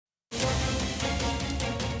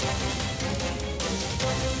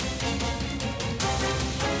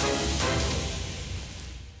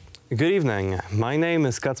Good evening. My name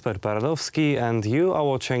is Kacper Paradowski and you are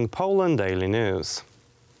watching Poland Daily News.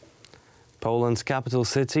 Poland's capital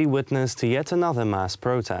city witnessed yet another mass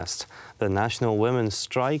protest. The national women's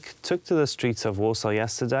strike took to the streets of Warsaw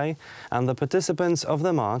yesterday, and the participants of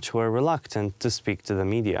the march were reluctant to speak to the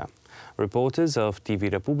media. Reporters of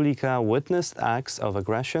Telewizja Republika witnessed acts of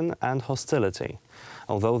aggression and hostility.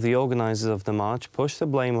 Although the organizers of the march push the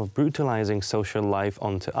blame of brutalizing social life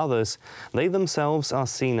onto others, they themselves are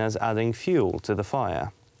seen as adding fuel to the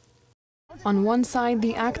fire. On one side,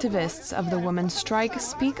 the activists of the women's strike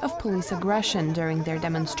speak of police aggression during their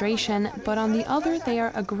demonstration, but on the other, they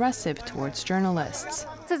are aggressive towards journalists.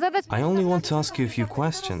 I only want to ask you a few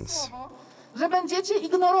questions.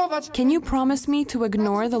 Can you promise me to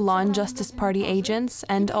ignore the Law and Justice Party agents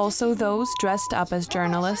and also those dressed up as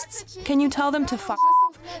journalists? Can you tell them to f***?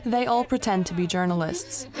 They all pretend to be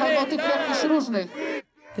journalists.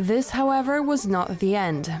 This, however, was not the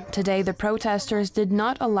end. Today, the protesters did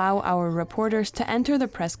not allow our reporters to enter the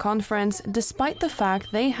press conference, despite the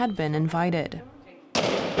fact they had been invited.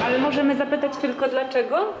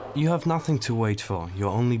 You have nothing to wait for. You're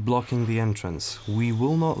only blocking the entrance. We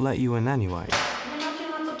will not let you in anyway.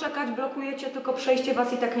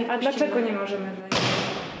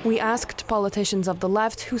 We asked politicians of the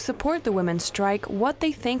left who support the women's strike what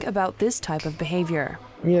they think about this type of behavior.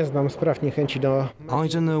 I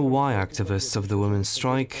don't know why activists of the women's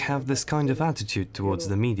strike have this kind of attitude towards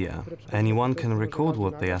the media. Anyone can record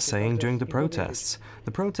what they are saying during the protests.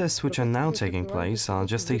 The protests which are now taking place are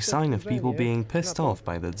just a sign of people being pissed off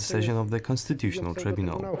by the decision of the Constitutional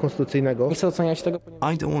Tribunal.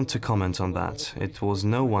 I don't want to comment on that. It was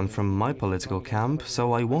no one from my political camp,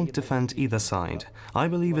 so I won't defend either side. I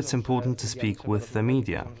believe it's important to speak with the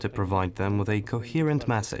media, to provide them with a coherent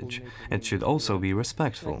message. It should also be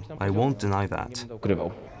respectful. I won't deny that.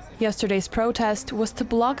 Yesterday's protest was to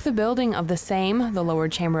block the building of the Sejm, the lower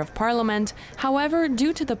chamber of parliament. However,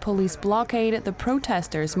 due to the police blockade, the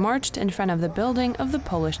protesters marched in front of the building of the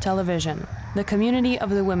Polish television. The community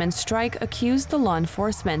of the women's strike accused the law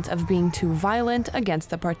enforcement of being too violent against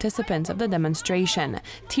the participants of the demonstration.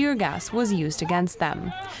 Tear gas was used against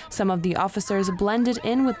them. Some of the officers blended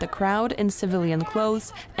in with the crowd in civilian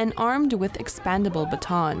clothes and armed with expandable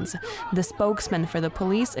batons. The spokesman for the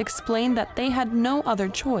police explained that they had no other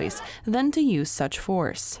choice than to use such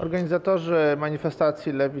force.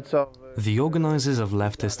 The organizers of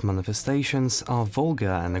leftist manifestations are vulgar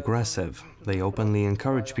and aggressive. They openly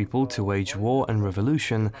encourage people to wage war and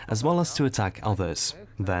revolution, as well as to attack others.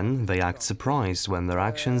 Then they act surprised when their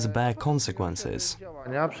actions bear consequences.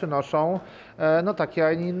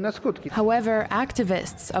 However,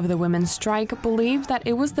 activists of the women's strike believe that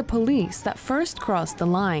it was the police that first crossed the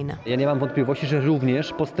line.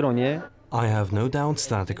 I have no doubts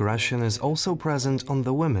that aggression is also present on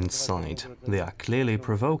the women's side. They are clearly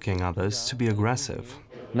provoking others to be aggressive.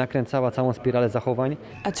 Attorney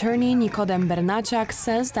Nikodem Bernaciak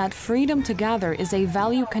says that freedom to gather is a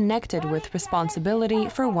value connected with responsibility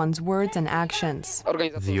for one's words and actions.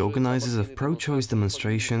 The organizers of pro-choice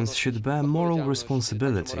demonstrations should bear moral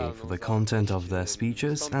responsibility for the content of their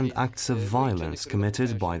speeches and acts of violence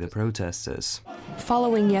committed by the protesters.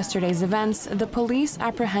 Following yesterday's events, the police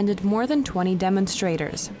apprehended more than 20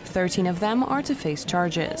 demonstrators. 13 of them are to face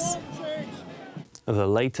charges. The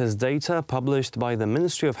latest data published by the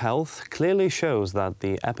Ministry of Health clearly shows that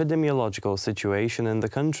the epidemiological situation in the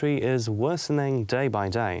country is worsening day by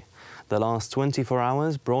day. The last 24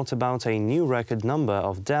 hours brought about a new record number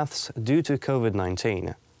of deaths due to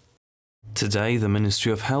COVID-19. Today, the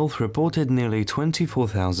Ministry of Health reported nearly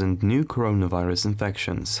 24,000 new coronavirus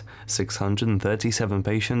infections. 637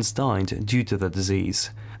 patients died due to the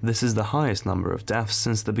disease. This is the highest number of deaths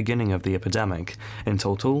since the beginning of the epidemic. In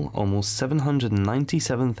total, almost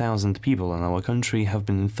 797,000 people in our country have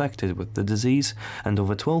been infected with the disease, and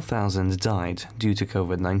over 12,000 died due to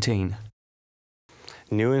COVID-19.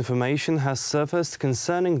 New information has surfaced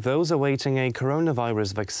concerning those awaiting a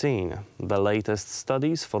coronavirus vaccine. The latest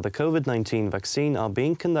studies for the COVID-19 vaccine are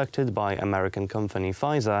being conducted by American company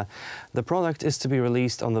Pfizer. The product is to be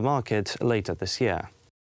released on the market later this year.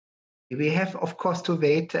 We have, of course, to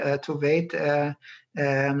wait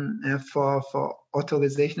for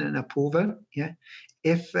authorization and approval. Yeah.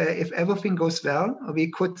 If everything goes well, we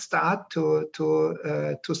could start to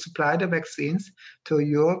supply the vaccines to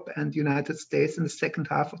Europe and the United States in the second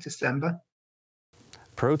half of December.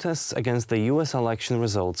 Protests against the US election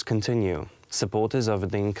results continue. Supporters of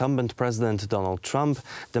the incumbent President Donald Trump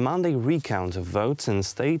demand a recount of votes in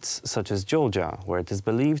states such as Georgia, where it is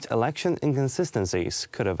believed election inconsistencies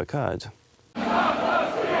could have occurred.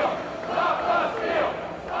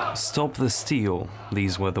 Stop the steal.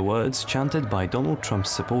 These were the words chanted by Donald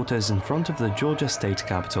Trump's supporters in front of the Georgia state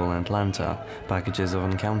capitol in Atlanta. Packages of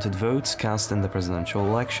uncounted votes cast in the presidential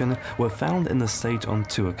election were found in the state on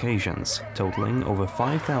 2 occasions, totaling over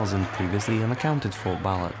 5,000 previously unaccounted for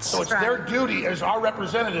ballots. So it's their duty as our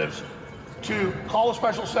representatives to call a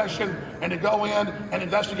special session and to go in and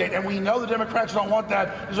investigate. And we know the Democrats don't want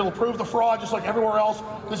that because it'll prove the fraud just like everywhere else.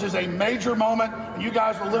 This is a major moment. You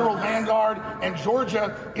guys are the literal vanguard, and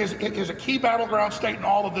Georgia is a key battleground state in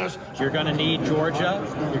all of this. You're going to need Georgia.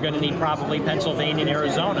 You're going to need probably Pennsylvania and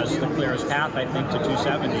Arizona as the clearest path, I think, to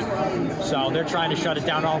 270. So they're trying to shut it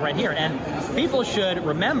down all right here. And people should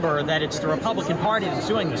remember that it's the Republican Party that's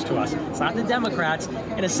doing this to us. It's not the Democrats.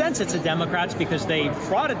 In a sense, it's the Democrats because they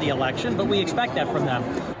frauded the election, but we expect that from them.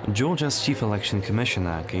 Georgia's Chief Election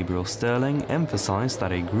Commissioner, Gabriel Sterling, emphasized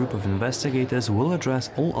that a group of investigators will address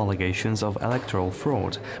all allegations of electoral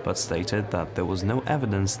fraud, but stated that there was no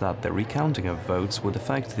evidence that the recounting of votes would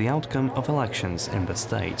affect the outcome of elections in the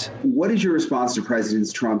state. What is your response to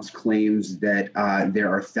President Trump's claims that there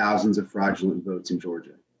are thousands of fraudulent votes in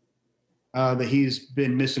Georgia? That he's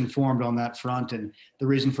been misinformed on that front, and the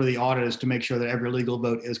reason for the audit is to make sure that every legal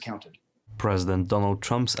vote is counted. President Donald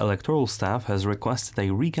Trump's electoral staff has requested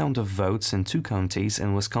a recount of votes in 2 counties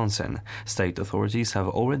in Wisconsin. State authorities have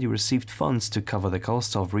already received funds to cover the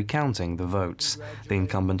cost of recounting the votes. The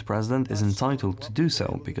incumbent president is entitled to do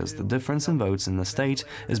so because the difference in votes in the state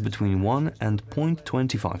is between 1 and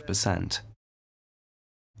 0.25%.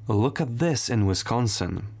 Look at this in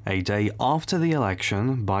Wisconsin. A day after the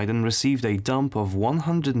election, Biden received a dump of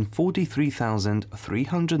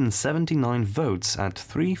 143,379 votes at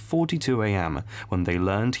 3:42 a.m. when they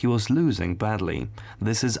learned he was losing badly.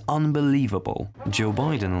 This is unbelievable. Joe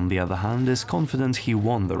Biden, on the other hand, is confident he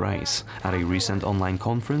won the race. At a recent online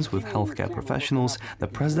conference with healthcare professionals, the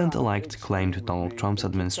president-elect claimed Donald Trump's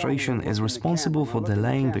administration is responsible for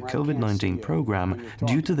delaying the COVID-19 program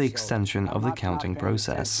due to the extension of the counting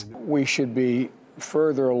process. We should be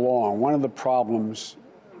further along. One of the problems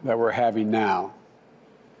that we're having now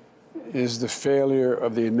is the failure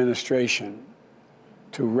of the administration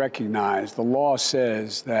to recognize. The law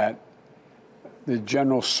says that the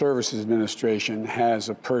General Services Administration has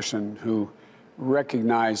a person who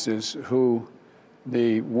recognizes who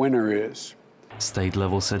the winner is.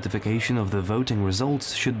 State-level certification of the voting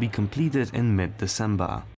results should be completed in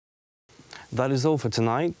mid-December. That is all for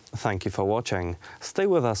tonight. Thank you for watching. Stay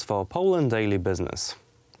with us for Poland Daily Business.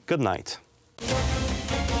 Good night.